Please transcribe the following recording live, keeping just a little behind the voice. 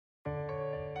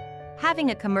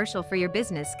Having a commercial for your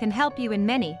business can help you in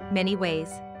many, many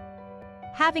ways.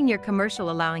 Having your commercial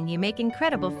allowing you make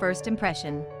incredible first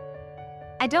impression.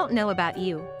 I don't know about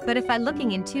you, but if I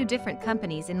looking in two different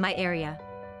companies in my area,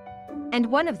 and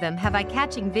one of them have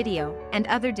eye-catching video, and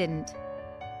other didn't,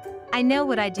 I know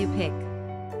what I do pick.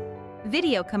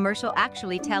 Video commercial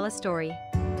actually tell a story.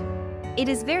 It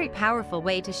is very powerful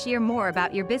way to share more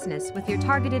about your business with your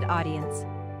targeted audience.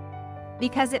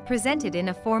 Because it presented in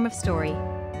a form of story.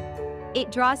 It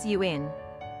draws you in.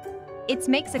 It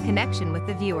makes a connection with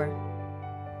the viewer.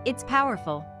 It's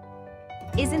powerful.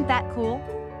 Isn't that cool?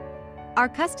 Our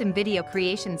custom video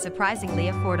creation surprisingly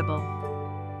affordable.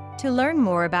 To learn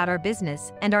more about our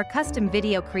business and our custom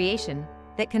video creation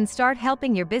that can start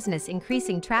helping your business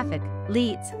increasing traffic,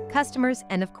 leads, customers,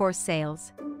 and of course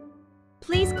sales,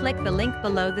 please click the link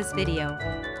below this video.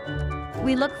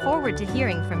 We look forward to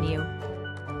hearing from you.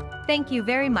 Thank you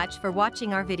very much for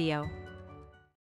watching our video.